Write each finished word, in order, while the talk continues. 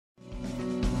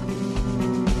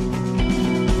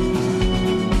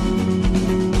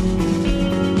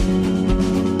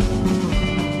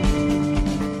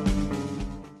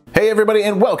everybody,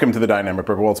 and welcome to the Dynamic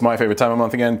Prepper. Well, it's my favorite time of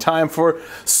month again. Time for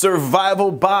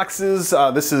survival boxes.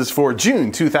 This is for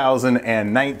June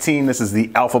 2019. This is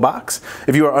the Alpha Box.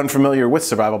 If you are unfamiliar with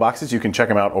survival boxes, you can check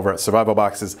them out over at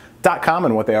survivalboxes.com.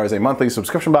 And what they are is a monthly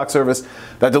subscription box service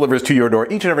that delivers to your door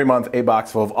each and every month a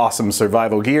box full of awesome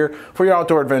survival gear for your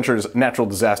outdoor adventures, natural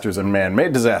disasters, and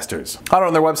man-made disasters. Out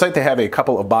on their website, they have a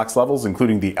couple of box levels,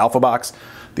 including the Alpha Box,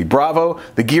 the Bravo,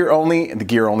 the Gear Only, the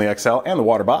Gear Only XL, and the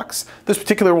Water Box. This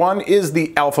particular one is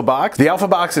the Alpha Box. The Alpha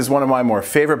Box is one of my more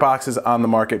favorite boxes on the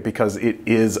market because it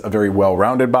is a very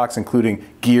well-rounded box, including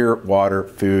gear, water,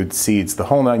 food, seeds, the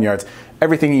whole 9 yards.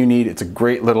 Everything you need. It's a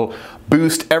great little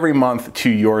boost every month to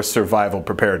your survival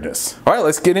preparedness. All right,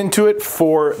 let's get into it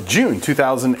for June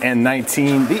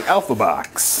 2019, the Alpha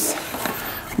Box.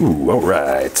 Ooh, all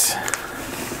right.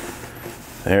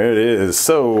 There it is.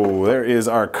 So there is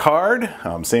our card.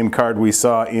 Same card we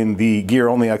saw in the Gear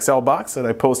Only XL box that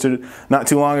I posted not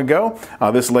too long ago.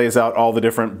 This lays out all the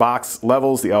different box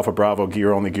levels, the Alpha, Bravo,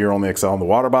 Gear Only XL, and the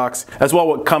Water Box, as well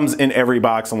what comes in every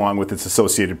box along with its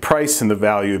associated price and the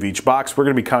value of each box. We're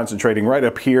going to be concentrating right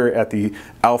up here at the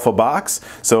Alpha Box.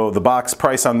 So the box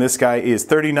price on this guy is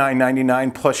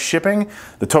 $39.99 plus shipping.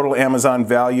 The total Amazon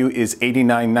value is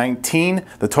 $89.19.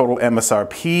 The total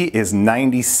MSRP is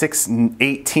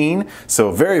 $96.18.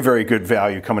 So very, very good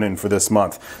value coming in for this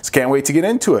month. So can't wait to get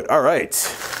into it. All right,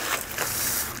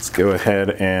 let's go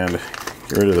ahead and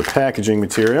get rid of the packaging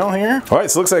material here. All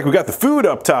right, so it looks like we got the food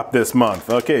up top this month.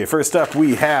 Okay, first up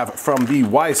we have from the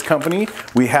Wise Company,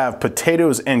 we have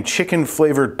potatoes and chicken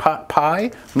flavored pot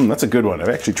pie. That's a good one. I've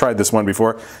actually tried this one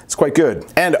before. It's quite good.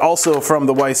 And also from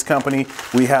the Wise Company,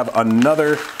 we have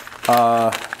another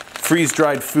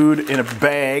freeze-dried food in a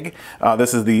bag.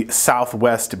 This is the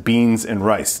Southwest beans and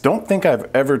rice. Don't think I've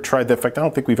ever tried that. In fact, I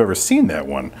don't think we've ever seen that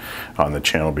one on the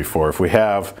channel before. If we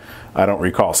have, I don't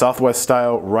recall. Southwest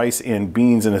style rice and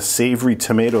beans in a savory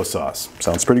tomato sauce.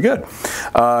 Sounds pretty good.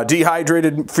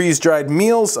 Dehydrated freeze-dried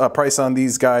meals. Price on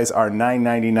these guys are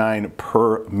 $9.99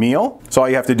 per meal. So all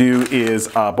you have to do is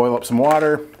boil up some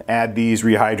water, add these,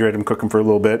 rehydrate them, cook them for a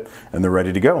little bit, and they're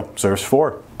ready to go. Serves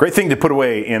 4. Great thing to put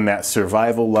away in that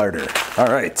survival larder. All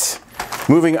right,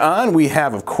 moving on, we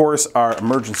have, of course, our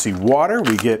emergency water.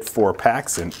 We get 4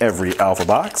 packs in every Alpha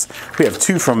Box. We have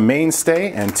 2 from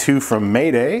Mainstay and 2 from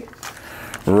Mayday.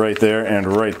 Right there and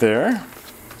right there.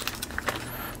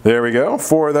 There we go,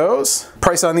 4 of those.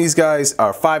 Price on these guys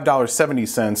are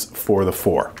 $5.70 for the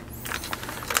 4.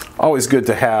 Always good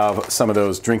to have some of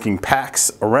those drinking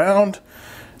packs around.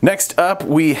 Next up,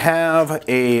 we have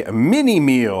a mini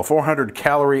meal, 400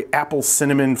 calorie apple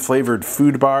cinnamon flavored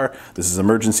food bar. This is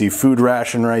emergency food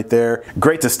ration right there.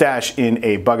 Great to stash in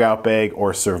a bug out bag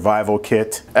or survival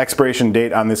kit. Expiration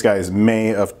date on this guy is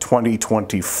May of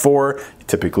 2024.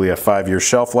 Typically a 5-year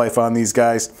shelf life on these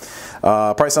guys.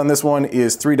 Price on this one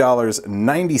is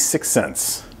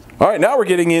 $3.96. All right, now we're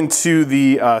getting into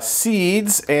the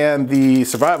seeds and the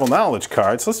survival knowledge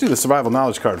cards. So let's do the survival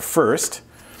knowledge card first.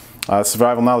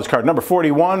 Survival knowledge card number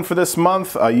 41 for this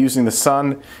month, using the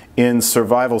sun in a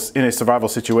survival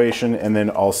situation, and then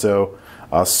also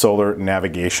solar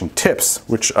navigation tips,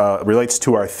 which relates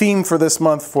to our theme for this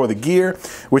month for the gear,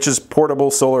 which is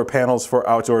portable solar panels for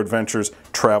outdoor adventures,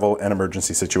 travel, and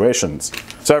emergency situations.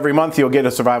 So every month you'll get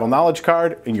a survival knowledge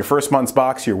card. In your first month's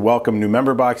box, your welcome new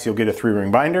member box, you'll get a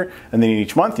 3-ring binder, and then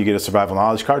each month you get a survival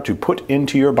knowledge card to put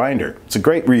into your binder. It's a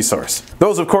great resource.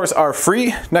 Those, of course, are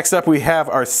free. Next up, we have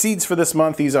our seeds for this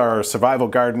month. These are our survival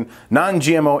garden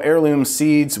non-GMO heirloom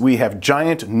seeds. We have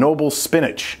giant noble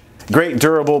spinach. Great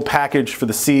durable package for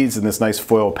the seeds in this nice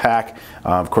foil pack.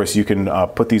 Of course, you can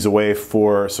put these away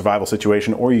for survival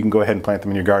situation, or you can go ahead and plant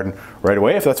them in your garden right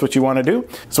away if that's what you want to do.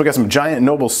 So we got some giant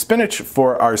noble spinach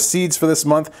for our seeds for this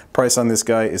month. Price on this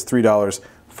guy is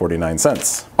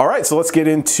 $3.49. All right, so let's get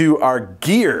into our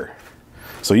gear.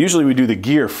 So usually we do the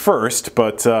gear first,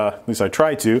 but at least I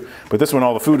try to. But this one,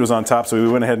 all the food was on top, so we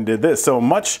went ahead and did this. So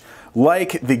much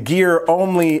like the Gear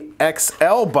Only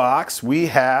XL box, we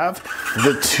have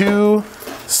the 2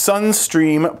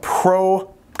 Sunstream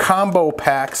Pro Combo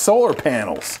Pack solar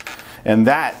panels. And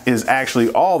that is actually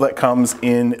all that comes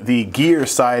in the gear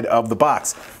side of the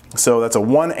box. So that's a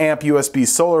 1 amp USB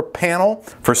solar panel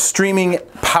for streaming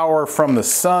power from the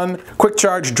sun. Quick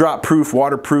charge, drop proof,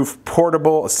 waterproof,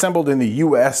 portable, assembled in the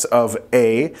US of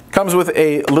A. Comes with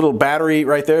a little battery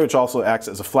right there, which also acts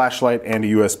as a flashlight and a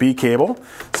USB cable.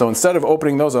 So instead of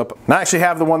opening those up, I actually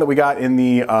have the one that we got in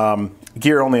the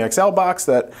Gear Only XL box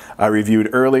that I reviewed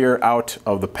earlier out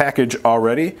of the package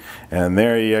already. And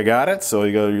there you got it. So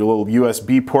you got your little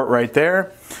USB port right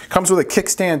there. Comes with a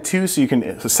kickstand too, so you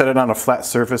can set it on a flat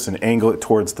surface and angle it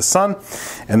towards the sun.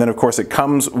 And then of course it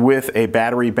comes with a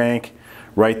battery bank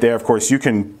right there. Of course you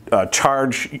can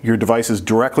charge your devices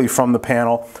directly from the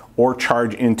panel or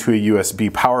charge into a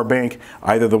USB power bank,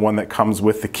 either the one that comes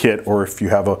with the kit, or if you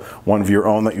have one of your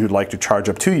own that you'd like to charge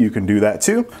up to, you can do that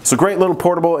too. So great little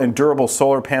portable and durable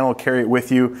solar panel, carry it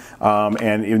with you,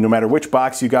 and no matter which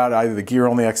box you got, either the Gear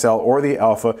Only XL or the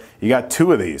Alpha, you got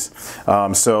 2 of these.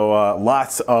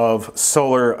 Lots of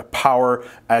solar power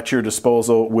at your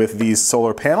disposal with these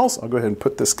solar panels. I'll go ahead and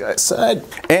put this guy aside.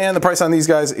 And the price on these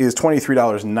guys is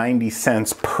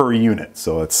 $23.90 per unit,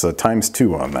 so it's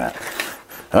 ×2 on that.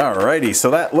 Alrighty,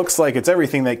 so that looks like it's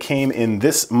everything that came in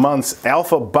this month's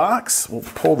Alpha box. We'll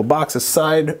pull the box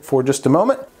aside for just a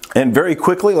moment. And very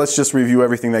quickly, let's just review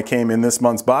everything that came in this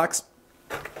month's box.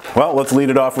 Well, let's lead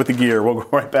it off with the gear. We'll go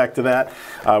right back to that.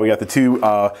 We got the 2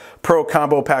 Pro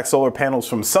Combo Pack solar panels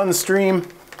from Sunstream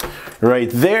right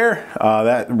there.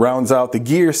 That rounds out the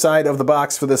gear side of the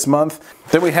box for this month.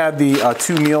 Then we had the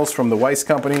 2 meals from the Weiss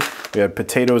Company. We had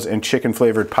potatoes and chicken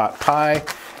flavored pot pie.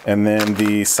 And then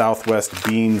the Southwest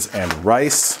beans and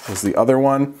rice was the other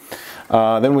one.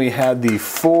 Then we had the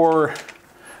 4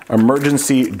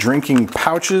 emergency drinking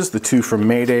pouches, the 2 from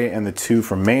Mayday and the 2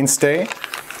 from Mainstay,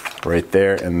 right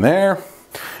there and there.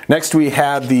 Next we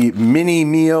had the mini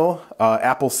meal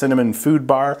apple cinnamon food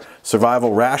bar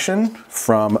survival ration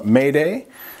from Mayday.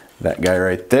 That guy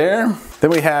right there.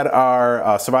 Then we had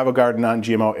our Survival Garden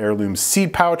non-GMO heirloom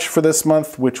seed pouch for this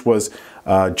month, which was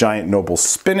giant noble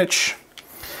spinach.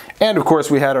 And of course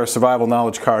we had our survival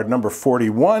knowledge card number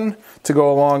 41 to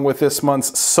go along with this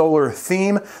month's solar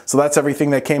theme. So that's everything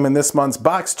that came in this month's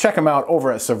box. Check them out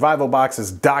over at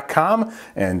survivalboxes.com,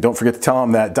 and don't forget to tell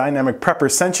them that Dynamic Prepper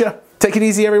sent you. Take it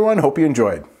easy everyone, hope you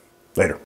enjoyed. Later.